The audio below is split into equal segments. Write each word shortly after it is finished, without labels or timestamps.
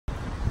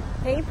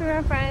Hey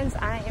Prima friends,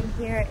 I am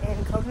here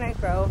in Coconut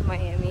Grove,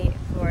 Miami,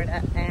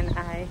 Florida, and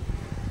I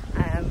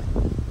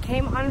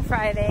came on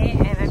Friday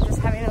and I'm just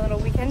having a little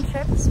weekend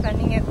trip,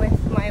 spending it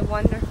with my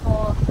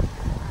wonderful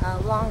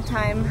long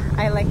time,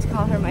 I like to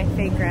call her my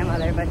fake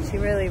grandmother, but she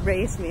really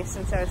raised me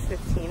since I was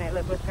 15. I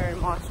lived with her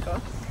in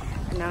Moscow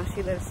and now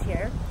she lives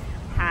here,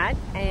 Pat,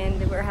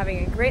 and we're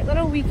having a great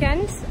little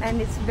weekend,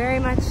 and it's very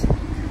much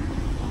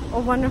a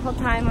wonderful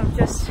time of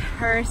just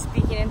her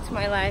speaking into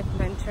my life,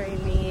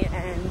 mentoring me,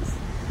 and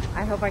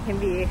I hope I can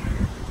be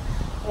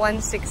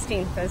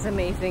 1/16th as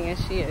amazing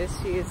as she is.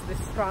 She is this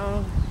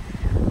strong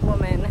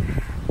woman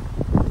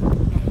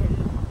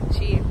and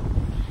she's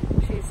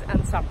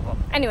unstoppable.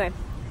 Anyway,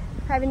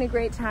 having a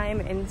great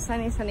time in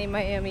sunny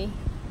Miami,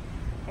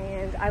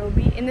 and I will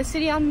be in the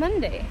city on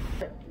Monday.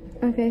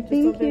 Okay,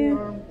 thank you.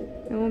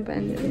 I won't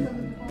bend it.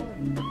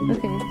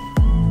 Okay.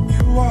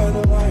 You are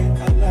the light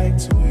I like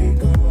to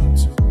wake up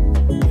to.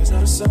 There's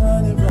not a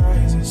sun that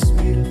rises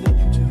sweeter than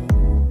you do.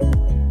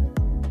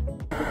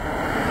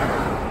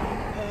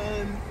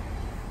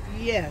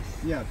 Yes.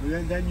 Yeah,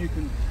 but then you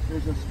can,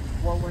 there's a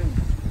four-lane.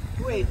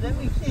 Wait, let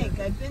me think.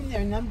 I've been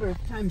there a number of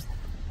times.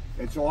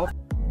 It's off.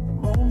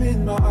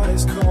 Moment my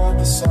eyes caught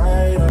the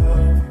sight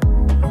of,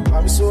 I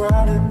was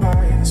surrounded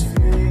by these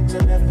feelings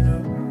I never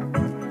knew.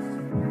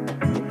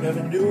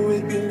 Never knew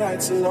it'd be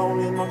nights alone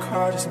in my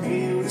car, just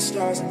me with the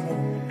stars and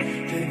moon.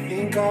 Didn't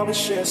think I would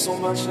share so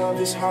much of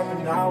this heart,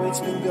 but now it's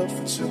been built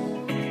for two.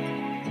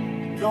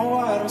 No,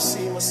 I don't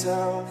see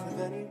myself with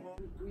anyone.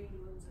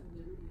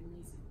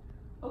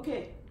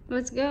 Okay.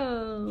 Let's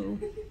go.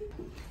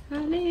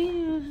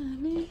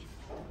 Honey.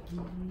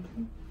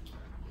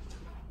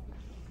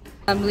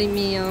 Lovely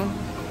meal.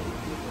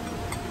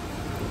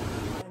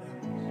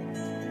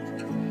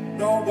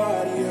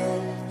 Nobody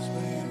else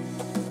but you.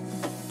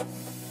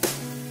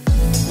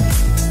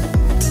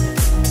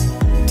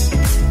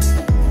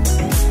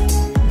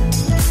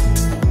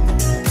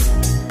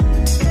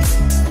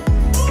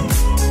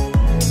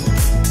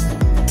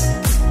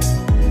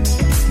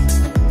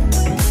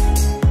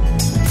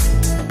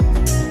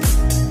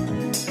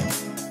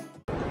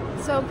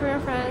 So, Prima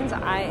friends,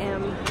 I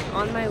am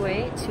on my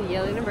way to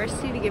Yale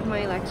University to give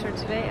my lecture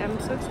today. I'm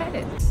so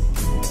excited.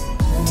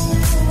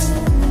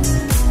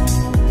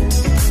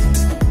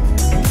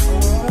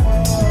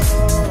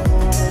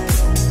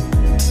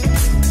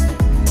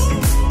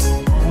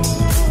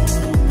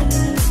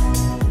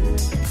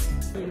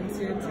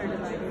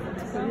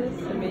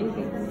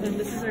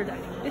 This is her deck.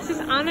 This is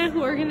Anna,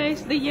 who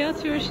organized the Yale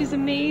tour. She's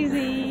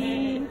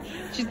amazing.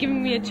 She's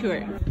giving me a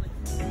tour.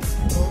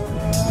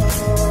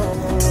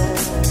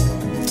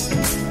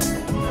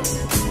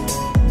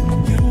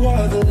 You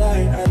are the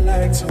light I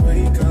like to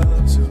wake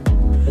up to.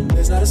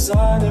 There's not a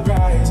sun that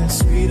rises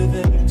sweeter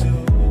than you do.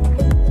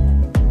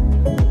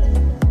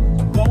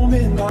 The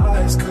moment my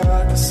eyes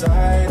caught the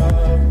sight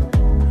of,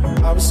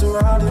 I was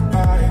surrounded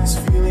by these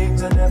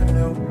feelings I never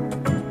knew.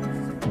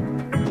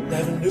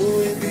 Never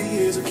knew it'd be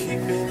years of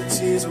keeping the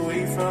tears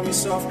away from your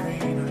soft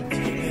green eyes.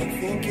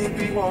 Didn't think it'd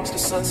be walks to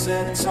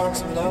sunset and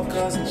talks of love,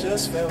 cause it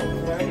just felt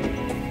right.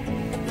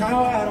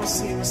 Now I don't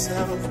see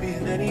myself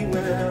being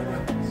anywhere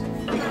else.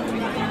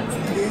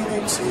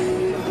 Leaving to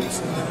you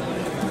tonight.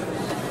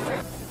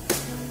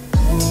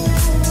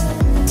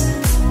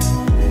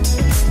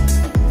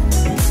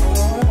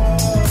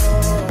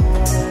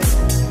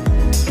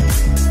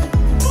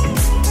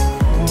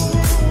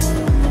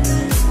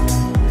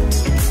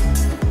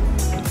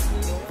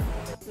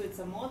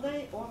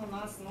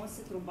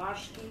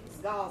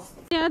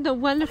 Yeah, the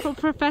wonderful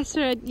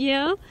professor at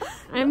Yale.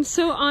 I'm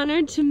so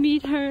honored to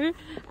meet her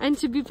and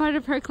to be part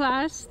of her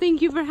class.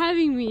 Thank you for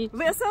having me.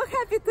 We're so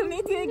happy to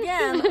meet you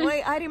again.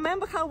 I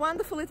remember how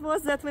wonderful it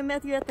was that we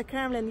met you at the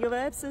Kremlin. You were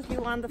absolutely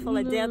wonderful.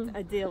 A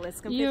deal.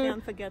 It's completely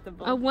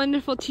unforgettable. A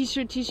wonderful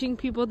teacher teaching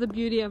people the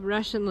beauty of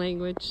Russian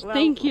language.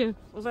 Thank you.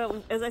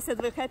 Well, as I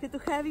said, we're happy to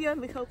have you and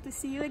we hope to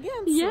see you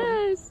again soon.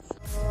 Yes.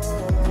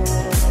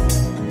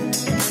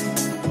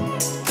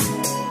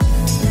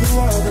 You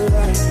are the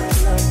light I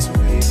like to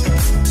wake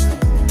up to.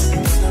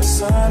 There's no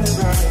sun that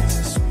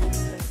rises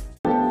sweeter than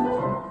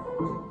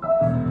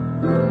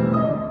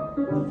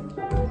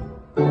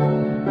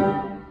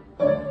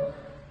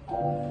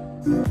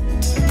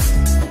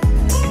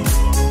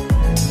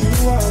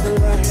you are the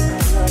light I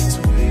like to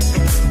wake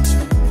up to.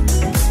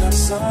 There's no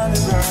sun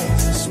that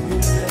rises sweeter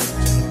than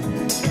you.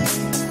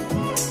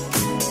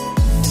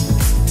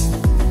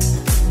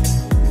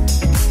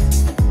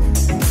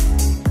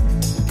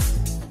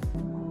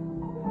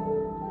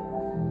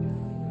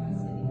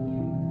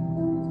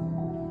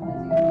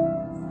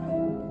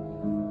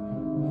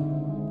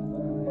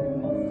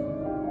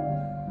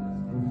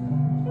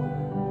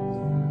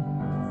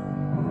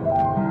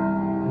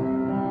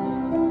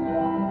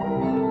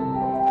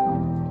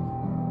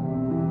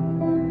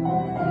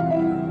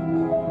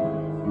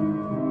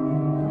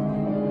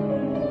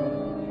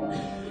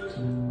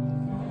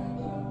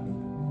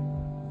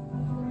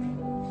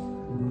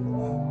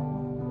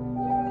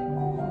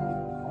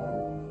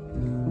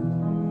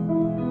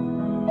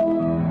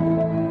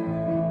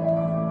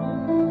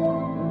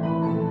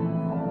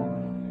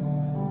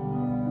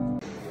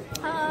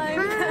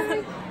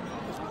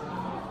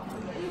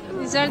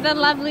 These are the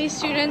lovely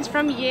students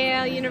from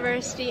Yale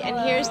University, and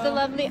here's the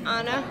lovely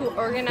Anna who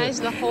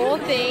organized the whole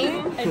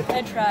thing.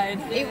 I tried.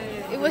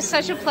 It was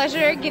such a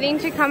pleasure getting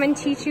to come and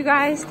teach you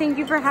guys. Thank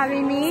you for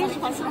having me. Such a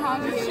pleasure to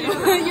have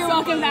you. You're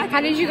welcome back.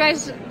 How did you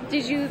guys,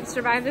 did you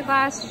survive the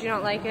class? Did you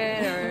not like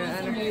it? Or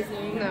I don't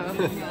amazing. No.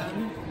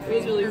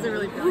 It was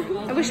really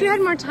brilliant. I wish we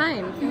had more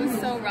time. It was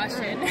so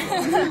Russian.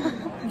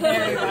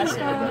 Very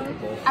Russian.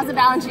 As a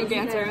balance sheet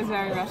dancer, it was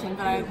very Russian,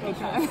 but I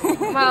tried.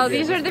 Well,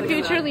 these are the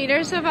future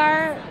leaders of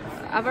our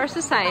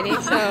society,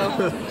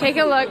 so take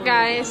a look,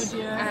 guys,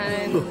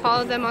 and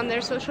follow them on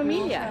their social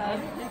media.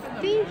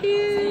 Thank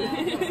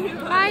you.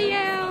 Bye,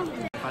 Yale.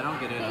 If I don't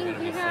get in, I'm Thank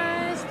gonna you be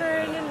guys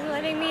for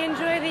letting me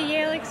enjoy the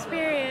Yale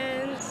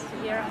experience.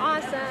 You're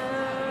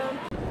awesome.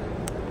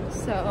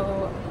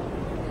 So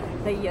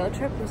the Yale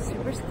trip was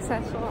super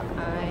successful.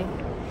 I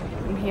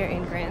am here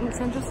in Grand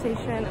Central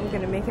Station. I'm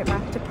gonna make it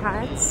back to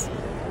Pat's,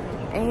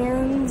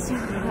 and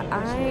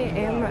I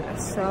am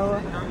so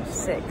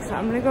sick, so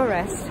I'm gonna go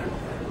rest,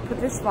 put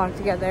this vlog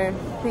together.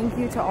 Thank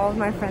you to all of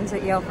my friends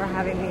at Yale for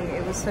having me.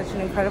 It was such an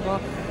incredible,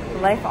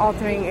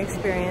 life-altering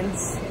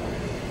experience.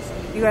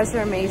 You guys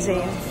are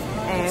amazing,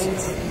 and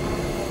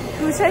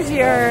who says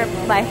your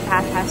life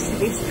path has to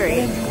be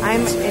straight?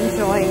 I'm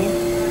enjoying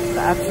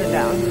the ups and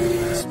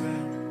downs.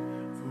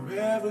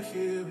 Forever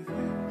here with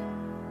you.